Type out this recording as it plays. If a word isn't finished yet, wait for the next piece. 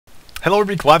Hello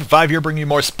everybody, Live at 5 here bringing you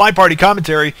more Spy Party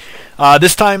commentary.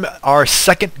 This time our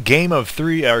second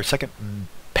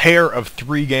pair of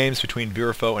three games between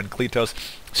Virifaux and Cleetose.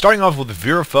 Starting off with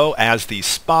Virifaux as the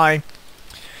spy.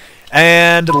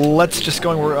 And let's just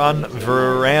go, we're on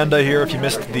Veranda here. If you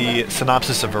missed the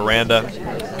synopsis of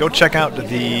Veranda, go check out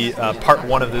the part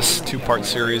 1 of this two-part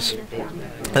series.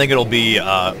 I think it'll be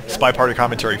Spy Party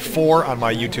Commentary 4 on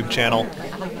my YouTube channel.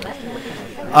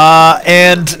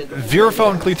 And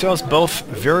Virifaux and Cleetose, both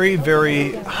very,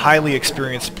 very highly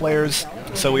experienced players.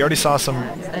 So we already saw some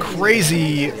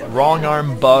crazy wrong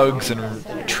arm bugs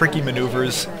and tricky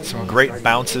maneuvers, some great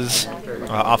bounces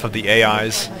off of the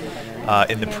AIs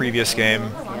in the previous game,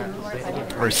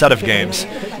 or set of games.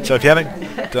 So if you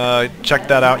haven't checked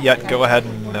that out yet, go ahead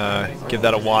and give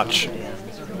that a watch.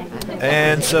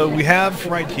 And so we have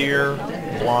right here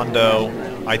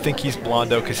Blondo. I think he's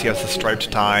Blondo because he has the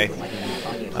striped tie.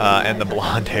 And the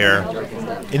blonde hair,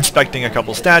 inspecting a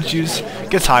couple statues,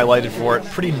 gets highlighted for it,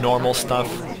 pretty normal stuff,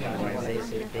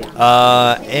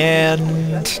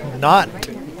 and not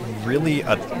really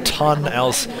a ton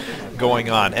else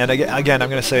going on. And again, I'm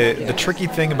going to say the tricky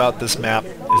thing about this map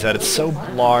is that it's so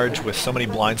large with so many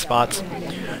blind spots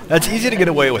that it's easy to get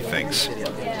away with things. So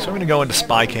I'm going to go into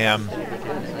Spy Cam.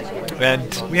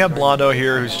 And we have Blondo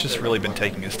here, who's just really been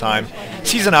taking his time.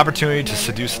 Sees an opportunity to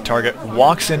seduce the target,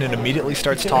 walks in and immediately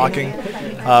starts talking.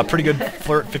 Pretty good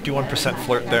flirt, 51%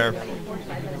 flirt there.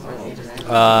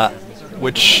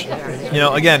 Which, you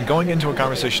know, again, going into a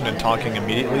conversation and talking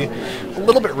immediately, a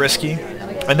little bit risky.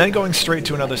 And then going straight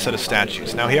to another set of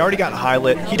statues. Now, he already got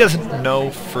highlit. He doesn't know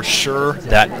for sure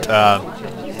that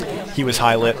he was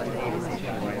highlit.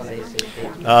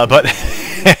 But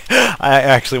I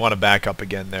actually want to back up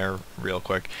again there real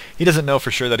quick. He doesn't know for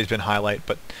sure that he's been highlight,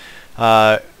 but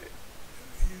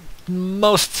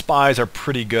most spies are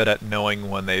pretty good at knowing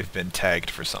when they've been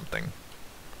tagged for something.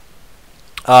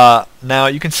 Now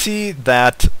you can see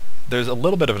that there's a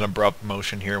little bit of an abrupt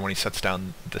motion here when he sets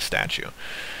down the statue.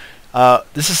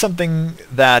 This is something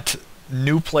that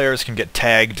new players can get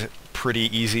tagged pretty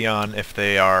easy on if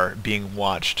they are being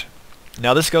watched.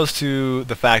 Now this goes to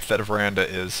the fact that Veranda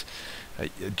is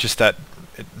just that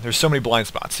there's so many blind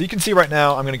spots. So you can see right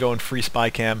now, I'm going to go in free spy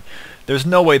cam. There's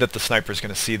no way that the sniper is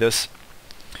going to see this.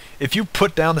 If you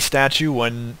put down the statue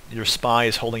when your spy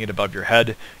is holding it above your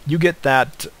head, you get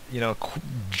that, you know,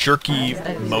 jerky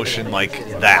motion like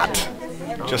that.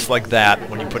 Just like that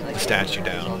when you put the statue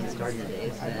down.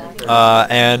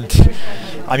 And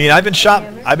I mean, I've been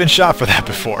shot for that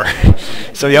before.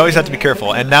 So you always have to be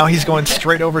careful. And now he's going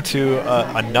straight over to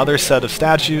another set of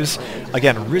statues.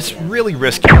 Again, really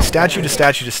risky. Statue to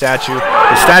statue to statue.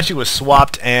 The statue was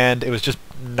swapped, and it was just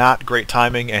not great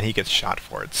timing, and he gets shot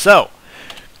for it. So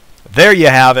there you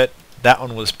have it. That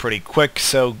one was pretty quick.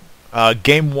 So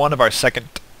game 1 of our second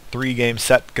 3-game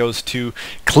set goes to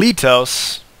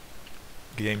Cleetose.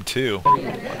 Game 2.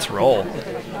 Let's roll.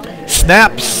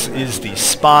 Snaps is the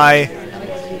spy.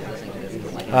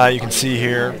 You can see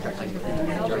here,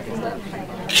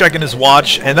 checking his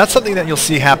watch, and that's something that you'll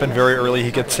see happen very early.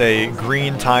 He gets a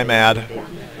green time ad.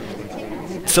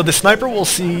 So the sniper will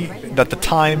see that the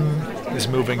time is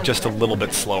moving just a little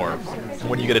bit slower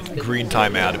when you get a green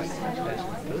time ad.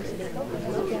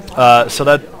 So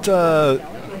that,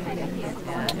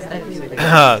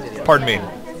 pardon me.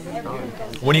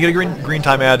 When you get a green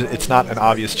time ad, it's not an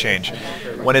obvious change.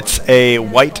 When it's a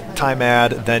white time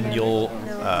ad, then you'll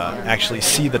actually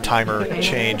see the timer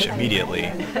change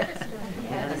immediately.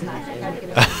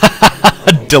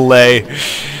 Delay.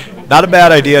 Not a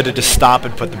bad idea to just stop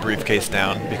and put the briefcase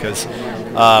down, because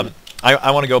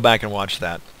I want to go back and watch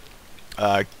that.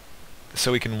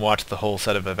 So we can watch the whole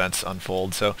set of events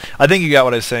unfold. So I think you got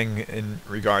what I was saying in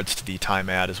regards to the time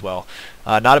ad as well.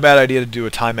 Not a bad idea to do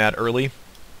a time ad early,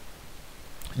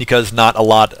 because not a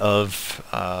lot of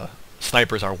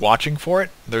snipers are watching for it.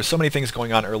 There's so many things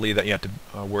going on early that you have to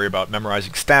worry about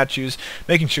memorizing statues,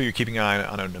 making sure you're keeping an eye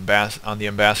on the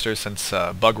ambassador, since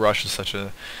bug rush is such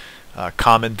a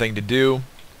common thing to do.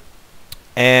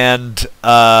 And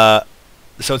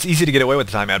so it's easy to get away with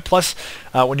the time ad. Plus,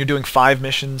 when you're doing 5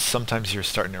 missions, sometimes you're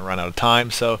starting to run out of time.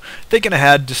 So thinking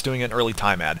ahead, just doing an early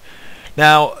time ad.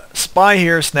 Now, Spy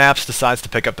here, Snaps, decides to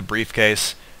pick up the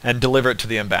briefcase and deliver it to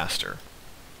the ambassador.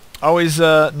 Always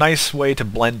a nice way to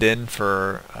blend in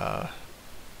for a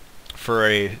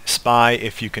spy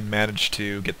if you can manage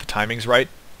to get the timings right,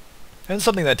 and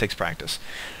something that takes practice.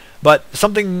 But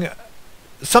something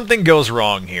goes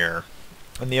wrong here,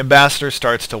 and the ambassador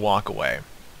starts to walk away.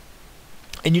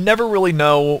 And you never really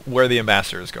know where the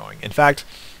ambassador is going. In fact,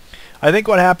 I think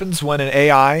what happens when an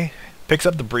AI picks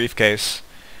up the briefcase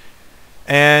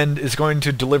and is going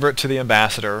to deliver it to the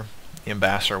ambassador. The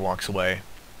ambassador walks away.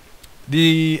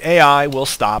 The AI will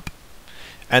stop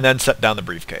and then set down the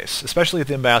briefcase, especially if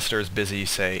the ambassador is busy,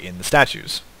 say, in the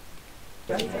statues.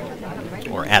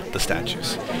 Or at the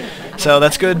statues. So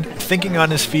that's good. Thinking on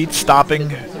his feet,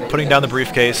 stopping, putting down the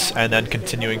briefcase, and then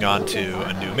continuing on to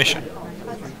a new mission.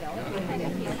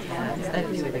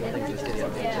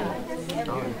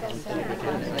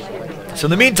 So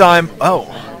in the meantime,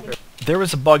 there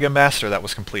was a bug ambassador that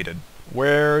was completed.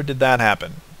 Where did that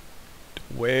happen?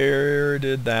 Where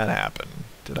did that happen?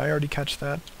 Did I already catch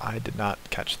that? I did not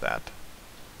catch that.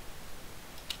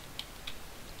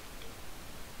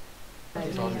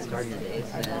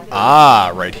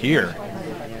 Ah, right here.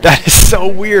 That is so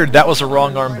weird. That was a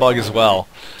wrong arm bug as well.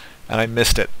 And I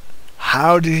missed it.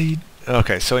 How did he...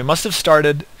 Okay, so he must have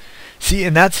started... See,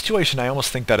 in that situation, I almost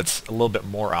think that it's a little bit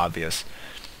more obvious.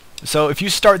 So if you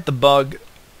start the bug,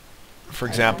 for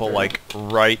example, like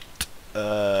right...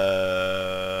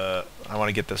 I want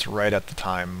to get this right at the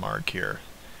time mark here.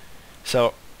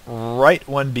 So, right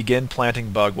when begin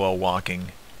planting bug while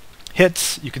walking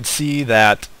hits, you can see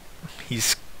that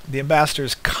the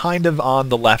ambassador's kind of on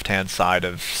the left-hand side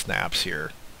of Snaps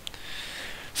here.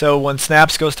 So when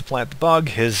Snaps goes to plant the bug,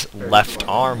 his left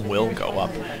arm will go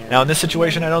up. Now in this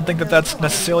situation, I don't think that that's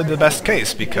necessarily the best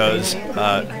case, because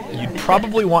you'd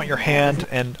probably want your hand,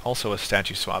 and also a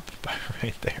statue swap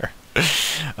right there,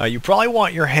 you probably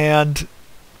want your hand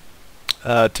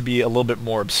to be a little bit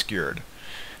more obscured.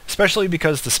 Especially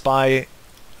because the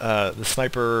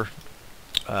sniper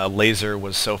laser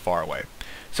was so far away.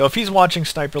 So if he's watching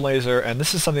sniper laser, and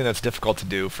this is something that's difficult to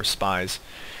do for spies,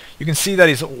 you can see that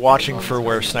he's watching for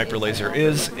where sniper laser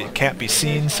is. It can't be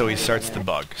seen, so he starts the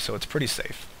bug. So it's pretty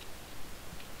safe.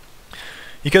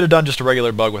 He could have done just a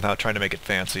regular bug without trying to make it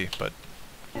fancy, but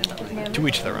to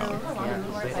each their own.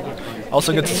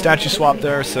 Also gets a statue swap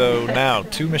there, so now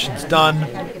 2 missions done.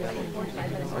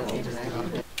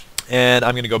 And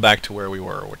I'm going to go back to where we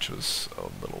were, which was a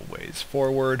little ways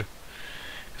forward.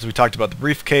 Because we talked about the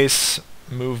briefcase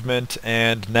movement,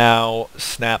 and now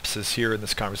Snaps is here in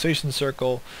this conversation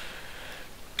circle.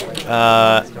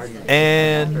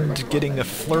 And getting a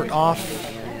flirt off.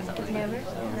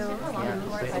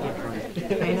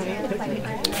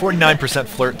 49%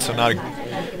 flirt, so not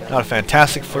a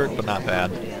fantastic flirt, but not bad.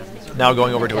 Now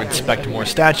going over to inspect more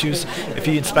statues. If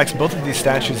he inspects both of these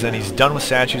statues, then he's done with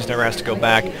statues, never has to go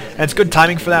back. And it's good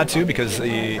timing for that too, because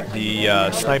the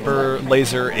sniper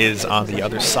laser is on the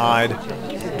other side.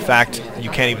 In fact, you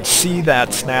can't even see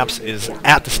that Snaps is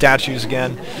at the statues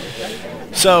again.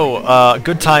 So,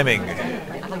 good timing.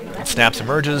 Snaps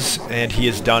emerges, and he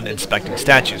is done inspecting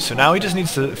statues. So now he just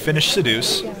needs to finish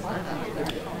Seduce.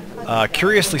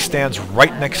 Curiously stands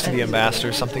right next to the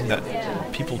ambassador, something that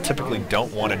people typically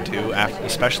don't want to do,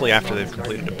 especially after they've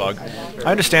completed a bug.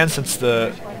 I understand since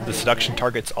the seduction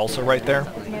target's also right there,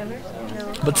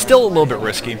 but still a little bit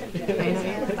risky.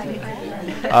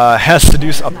 Has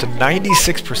Seduce up to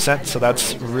 96%, so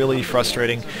that's really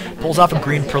frustrating. Pulls off a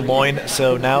green purloin,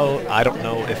 so now I don't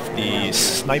know if the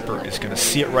sniper is going to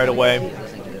see it right away.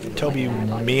 Toby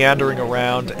meandering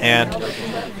around, and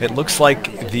it looks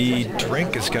like the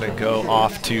drink is going to go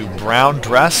off to brown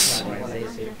dress.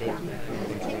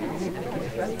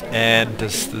 And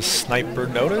does the sniper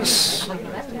notice?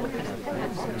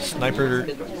 Sniper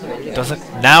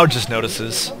doesn't, now just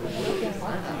notices.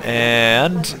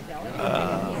 And,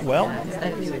 well,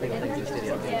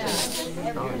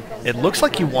 it looks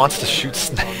like he wants to shoot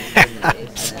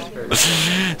Snaps.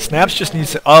 Snaps just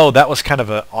needs to... Oh, that was kind of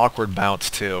an awkward bounce,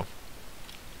 too.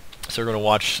 So we're going to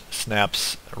watch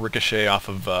Snaps ricochet off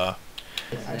of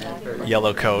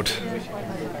yellow coat.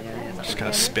 Just kind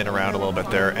of spin around a little bit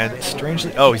there. And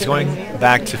strangely... Oh, he's going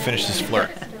back to finish his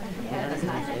flirt.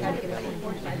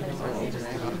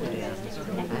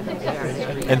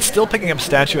 And still picking up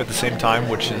statue at the same time,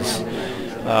 which is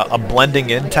a blending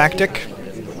in tactic.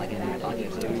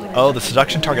 Oh, the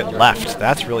seduction target left.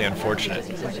 That's really unfortunate.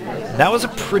 That was a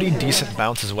pretty decent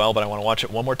bounce as well, but I want to watch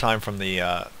it one more time from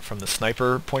the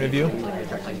sniper point of view.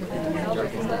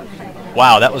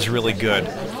 Wow, that was really good.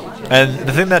 And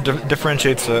the thing that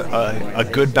differentiates a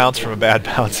good bounce from a bad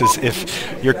bounce is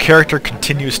if your character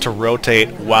continues to rotate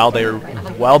while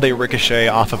they ricochet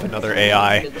off of another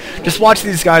AI. Just watch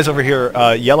these guys over here,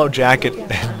 yellow jacket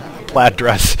and plaid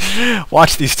dress.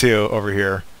 Watch these two over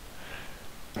here.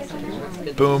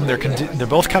 Boom, they're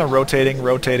both kind of rotating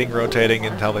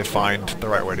until they find the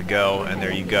right way to go, and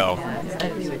there you go.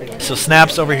 So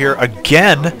Snaps over here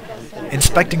again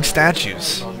inspecting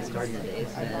statues.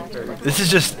 This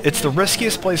is just, it's the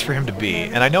riskiest place for him to be,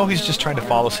 and I know he's just trying to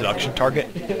follow seduction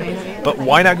target, But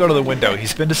why not go to the window?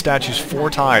 He's been to statues 4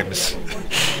 times.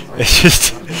 It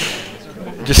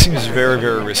just seems very,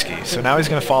 very risky. So now he's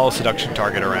going to follow seduction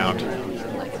target around.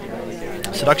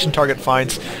 Seduction target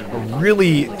finds a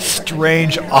really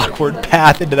strange, awkward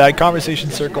path into that conversation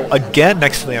circle, again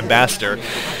next to the ambassador.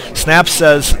 Snap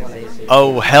says,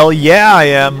 oh, hell yeah I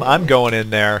am. I'm going in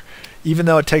there. Even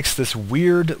though it takes this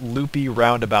weird, loopy,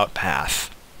 roundabout path.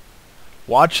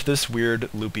 Watch this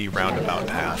weird, loopy, roundabout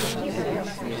path.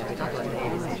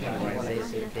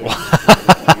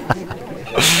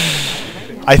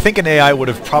 I think an AI would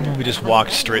have probably just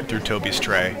walked straight through Toby's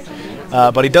tray.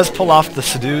 But he does pull off the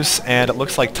seduce, and it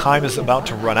looks like time is about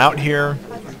to run out here.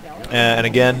 And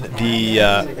again,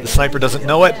 the sniper doesn't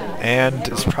know it, and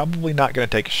is probably not going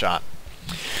to take a shot.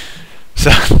 So,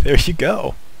 there you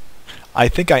go. I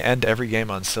think I end every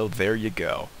game on so there you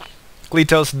go.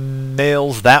 Cleetose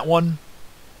nails that one.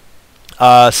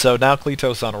 So now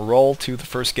Cleetose on a roll to the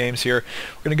first games here.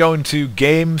 We're going to go into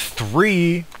game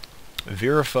 3.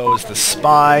 Virifaux is the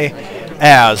spy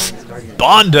as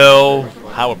Bondo.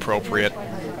 How appropriate.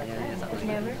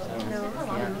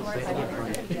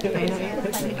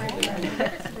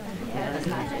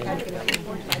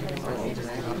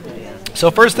 So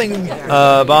first thing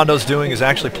Bondo's doing is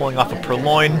actually pulling off a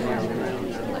purloin.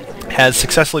 Has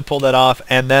successfully pulled that off,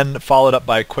 and then followed up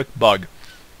by a quick bug.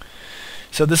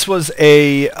 So this was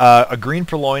a green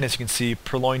purloin. As you can see,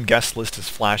 purloin guest list is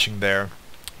flashing there.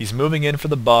 He's moving in for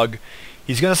the bug.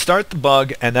 He's going to start the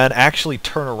bug and then actually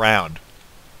turn around,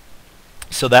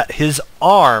 so that his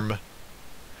arm,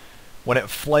 when it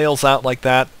flails out like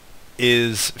that,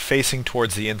 is facing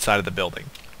towards the inside of the building.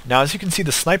 Now, as you can see,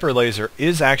 the sniper laser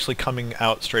is actually coming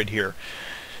out straight here.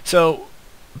 So,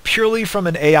 purely from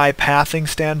an AI pathing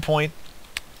standpoint,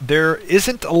 there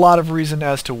isn't a lot of reason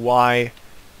as to why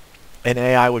an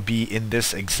AI would be in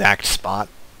this exact spot.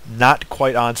 Not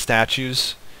quite on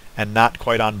statues, and not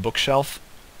quite on bookshelf.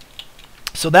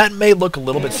 So that may look a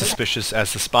little bit suspicious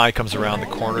as the spy comes around the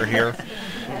corner here.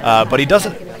 But he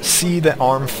doesn't see the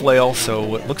arm flail,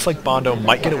 so it looks like Bondo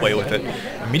might get away with it.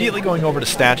 Immediately going over to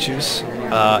statues,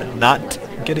 not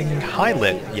getting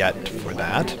high-lit yet for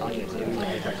that.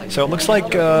 So it looks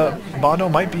like Bondo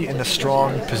might be in a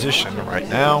strong position right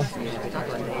now.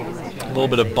 A little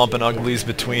bit of bumping uglies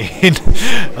between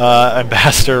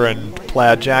Ambassador and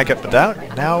Plaid Jacket, but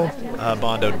now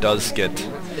Bondo does get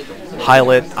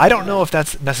highlight. I don't know if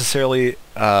that's necessarily...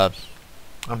 I'm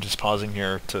just pausing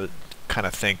here to kind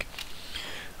of think.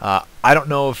 I don't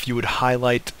know if you would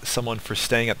highlight someone for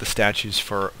staying at the statues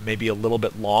for maybe a little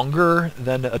bit longer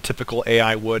than a typical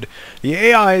AI would.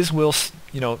 The AIs will,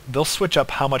 they'll switch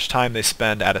up how much time they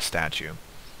spend at a statue.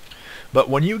 But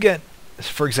when you get,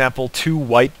 for example, 2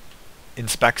 white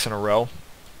inspects in a row,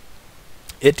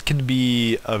 it can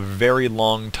be a very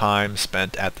long time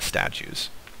spent at the statues.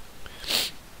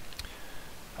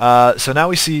 So now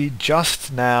we see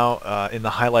just now in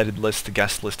the highlighted list, the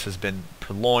guest list has been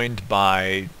purloined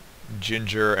by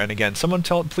Ginger. And again, someone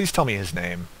please tell me his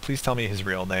name. Please tell me his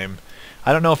real name.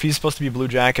 I don't know if he's supposed to be Blue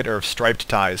Jacket or if Striped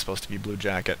Tie is supposed to be Blue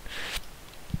Jacket.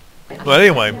 But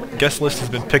anyway, guest list has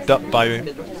been picked up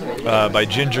by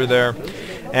Ginger there.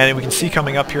 And we can see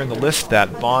coming up here in the list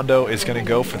that Bondo is going to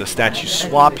go for the statue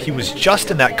swap. He was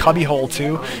just in that cubby hole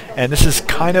too, and this is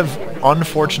kind of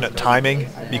unfortunate timing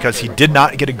because he did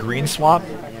not get a green swap.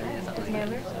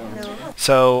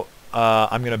 So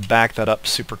I'm going to back that up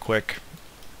super quick.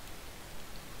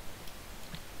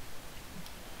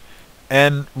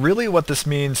 And really what this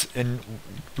means, and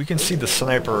we can see the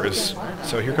sniper is,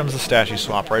 so here comes the statue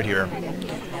swap right here.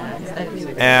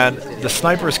 And the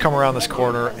sniper has come around this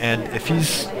corner, and if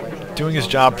he's doing his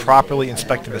job properly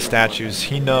inspecting the statues,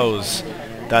 he knows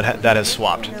that that has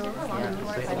swapped.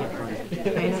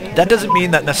 That doesn't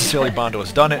mean that necessarily Bondo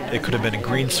has done it. It could have been a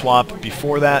green swap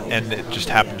before that, and it just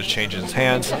happened to change in his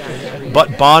hands.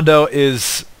 But Bondo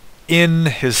is in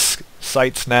his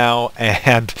sights now,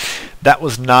 and that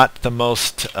was not the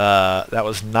most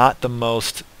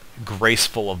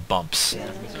graceful of bumps.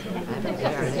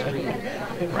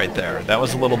 Right there. That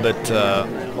was a little bit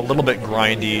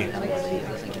grindy.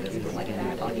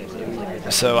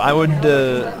 So I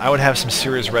would have some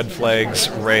serious red flags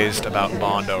raised about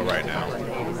Bondo right now.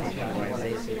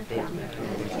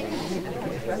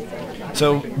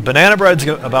 So banana bread's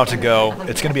about to go.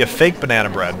 It's going to be a fake banana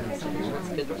bread.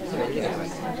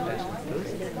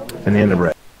 Banana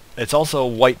bread. It's also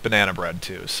white banana bread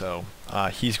too. So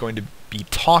he's going to be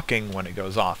talking when it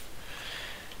goes off.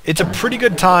 It's a pretty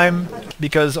good time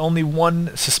because only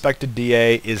one suspected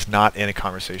DA is not in a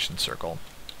conversation circle.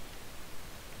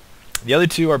 The other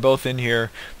 2 are both in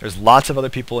here. There's lots of other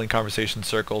people in conversation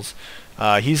circles.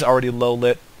 He's already low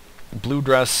lit. Blue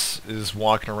Dress is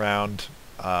walking around,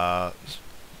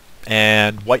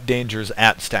 and White Danger's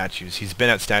at statues. He's been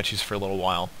at statues for a little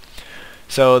while.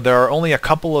 So there are only a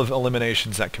couple of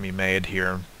eliminations that can be made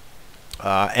here.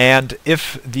 And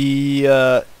if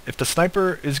the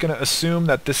sniper is going to assume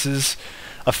that this is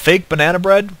a fake banana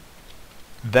bread,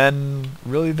 then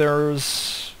really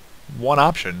there's one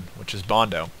option, which is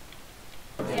Bondo.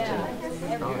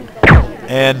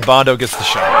 And Bondo gets the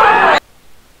shot.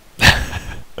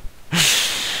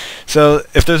 So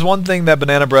if there's one thing that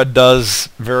banana bread does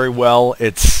very well,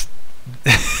 it's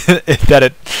that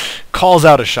it calls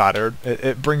out a shot, or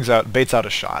it baits out a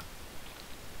shot.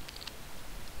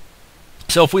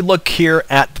 So if we look here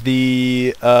at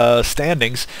the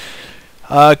standings,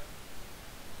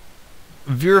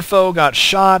 Virifaux got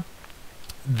shot,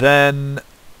 then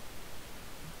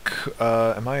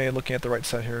am I looking at the right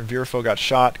side here? Virifaux got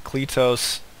shot,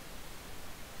 Cleetose.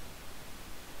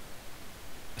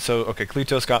 So okay,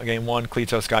 Cleetose got game 1,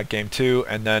 Cleetose got game 2,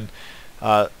 and then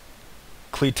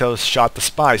Cleetose shot the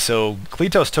spy. So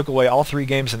Cleetose took away all 3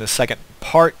 games in the second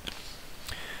part.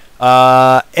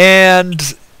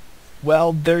 And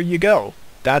well, there you go.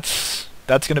 That's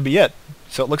going to be it.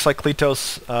 So it looks like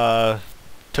Cleetose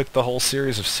took the whole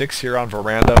series of 6 here on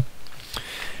Veranda.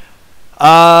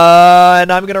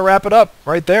 And I'm going to wrap it up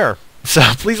right there. So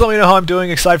please let me know how I'm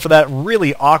doing, aside for that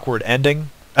really awkward ending.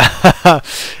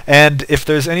 And if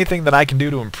there's anything that I can do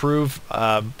to improve,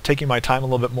 taking my time a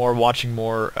little bit more, watching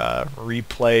more,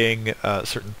 replaying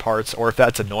certain parts, or if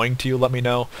that's annoying to you, let me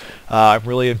know. I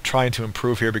really am trying to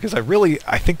improve here, because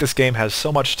I think this game has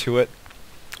so much to it,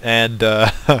 and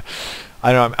I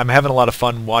don't know, I'm having a lot of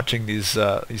fun watching these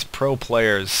pro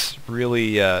players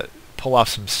really pull off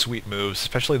some sweet moves,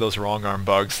 especially those wrong arm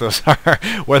bugs. Those are,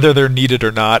 whether they're needed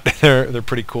or not, they're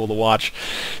pretty cool to watch.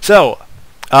 So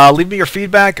leave me your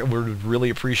feedback. We would really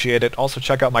appreciate it. Also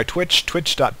check out my Twitch,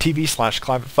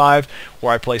 twitch.tv/Climate5,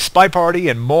 where I play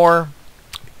SpyParty and more.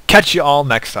 Catch you all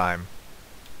next time.